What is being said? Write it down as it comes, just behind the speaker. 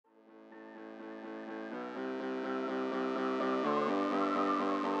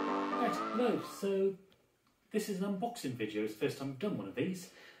Hello, so this is an unboxing video. It's the first time I've done one of these.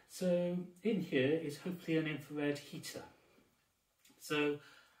 So in here is hopefully an infrared heater. So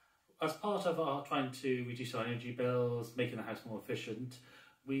as part of our trying to reduce our energy bills, making the house more efficient,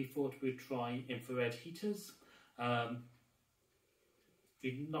 we thought we'd try infrared heaters. We're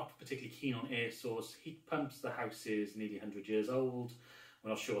not particularly keen on air source heat pumps. The house is nearly 100 years old. We're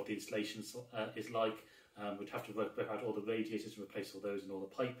not sure what the installation is like. We'd have to rip out all the radiators and replace all those and all the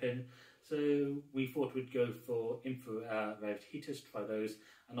piping. So we thought we'd go for infrared heaters, try those,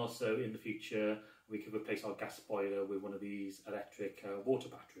 and also in the future we could replace our gas boiler with one of these electric water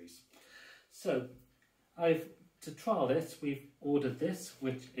batteries. So to trial this, we've ordered this,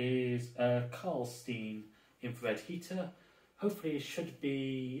 which is a Klarstein infrared heater. Hopefully it should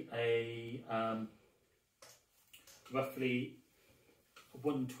be a roughly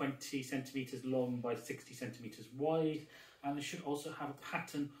 120 centimetres long by 60 centimetres wide, and it should also have a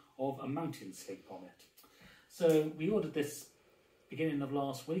pattern of a mountain slope on it. So we ordered this beginning of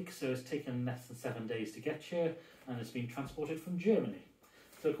last week, so it's taken less than 7 days to get here, and it's been transported from Germany.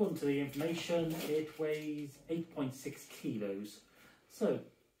 So according to the information, it weighs 8.6 kilos. So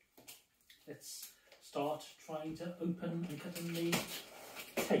let's start trying to open and cut in the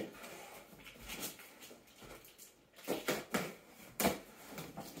tape.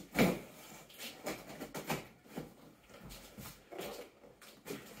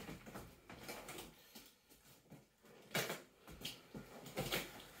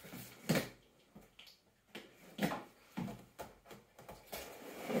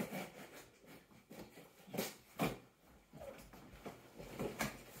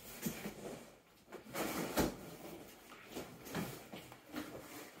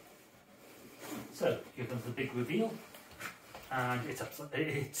 So here comes the big reveal, and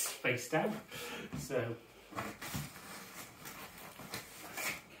it's face down. So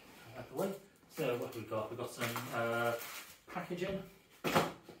out the way. So what have we got? We've got some packaging.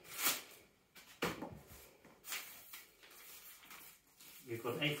 We've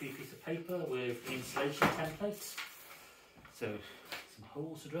got an A3 piece of paper with the installation template. So some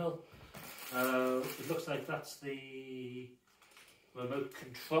holes to drill. It looks like that's the remote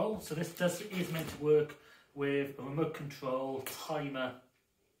control. So this is meant to work with a remote control, timer,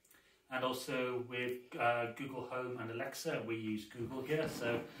 and also with Google Home and Alexa. We use Google here,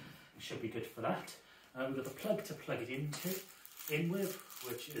 so it should be good for that. We've got the plug to plug it in with,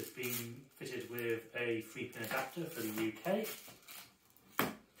 which has been fitted with a 3-pin adapter for the UK.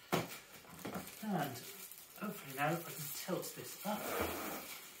 And hopefully now I can tilt this up.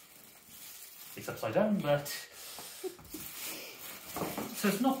 It's upside down, but so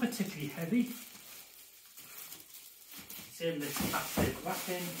it's not particularly heavy. It's in this plastic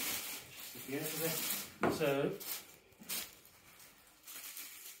wrapping, just the end of it.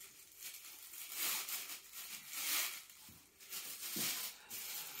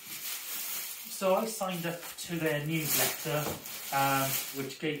 So I signed up to their newsletter,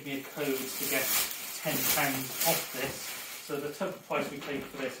 which gave me a code to get £10 off this. So the total price we paid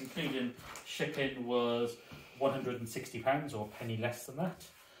for this, including shipping, was £160, or a penny less than that.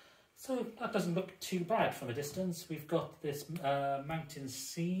 So that doesn't look too bad from a distance. We've got this mountain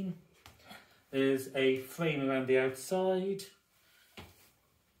scene. There's a frame around the outside.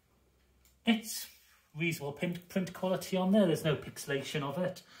 It's reasonable print quality on there. There's no pixelation of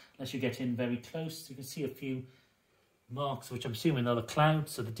it unless you get in very close. You can see a few marks, which I'm assuming are the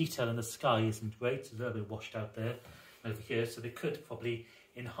clouds, so the detail in the sky isn't great. It's a little bit washed out there over here, so they could probably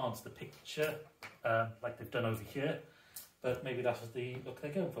enhance the picture like they've done over here, but maybe that was the look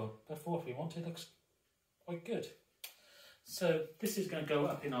they're going for. But for what we want, it looks quite good. So this is going to go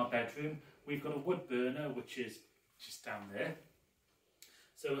up in our bedroom. We've got a wood burner, which is just down there.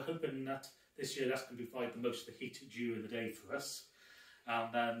 So we're hoping that this year that's going to provide the most of the heat during the day for us.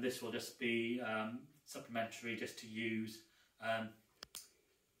 And then this will just be supplementary, just to use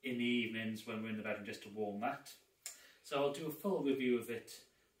in the evenings when we're in the bedroom, just to warm that. So I'll do a full review of it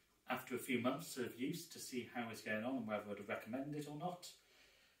after a few months of use to see how it's going on and whether I'd recommend it or not.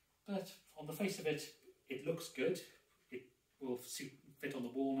 But on the face of it, it looks good. It will fit on the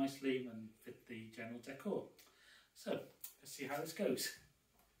wall nicely and fit the general decor. So let's see how this goes.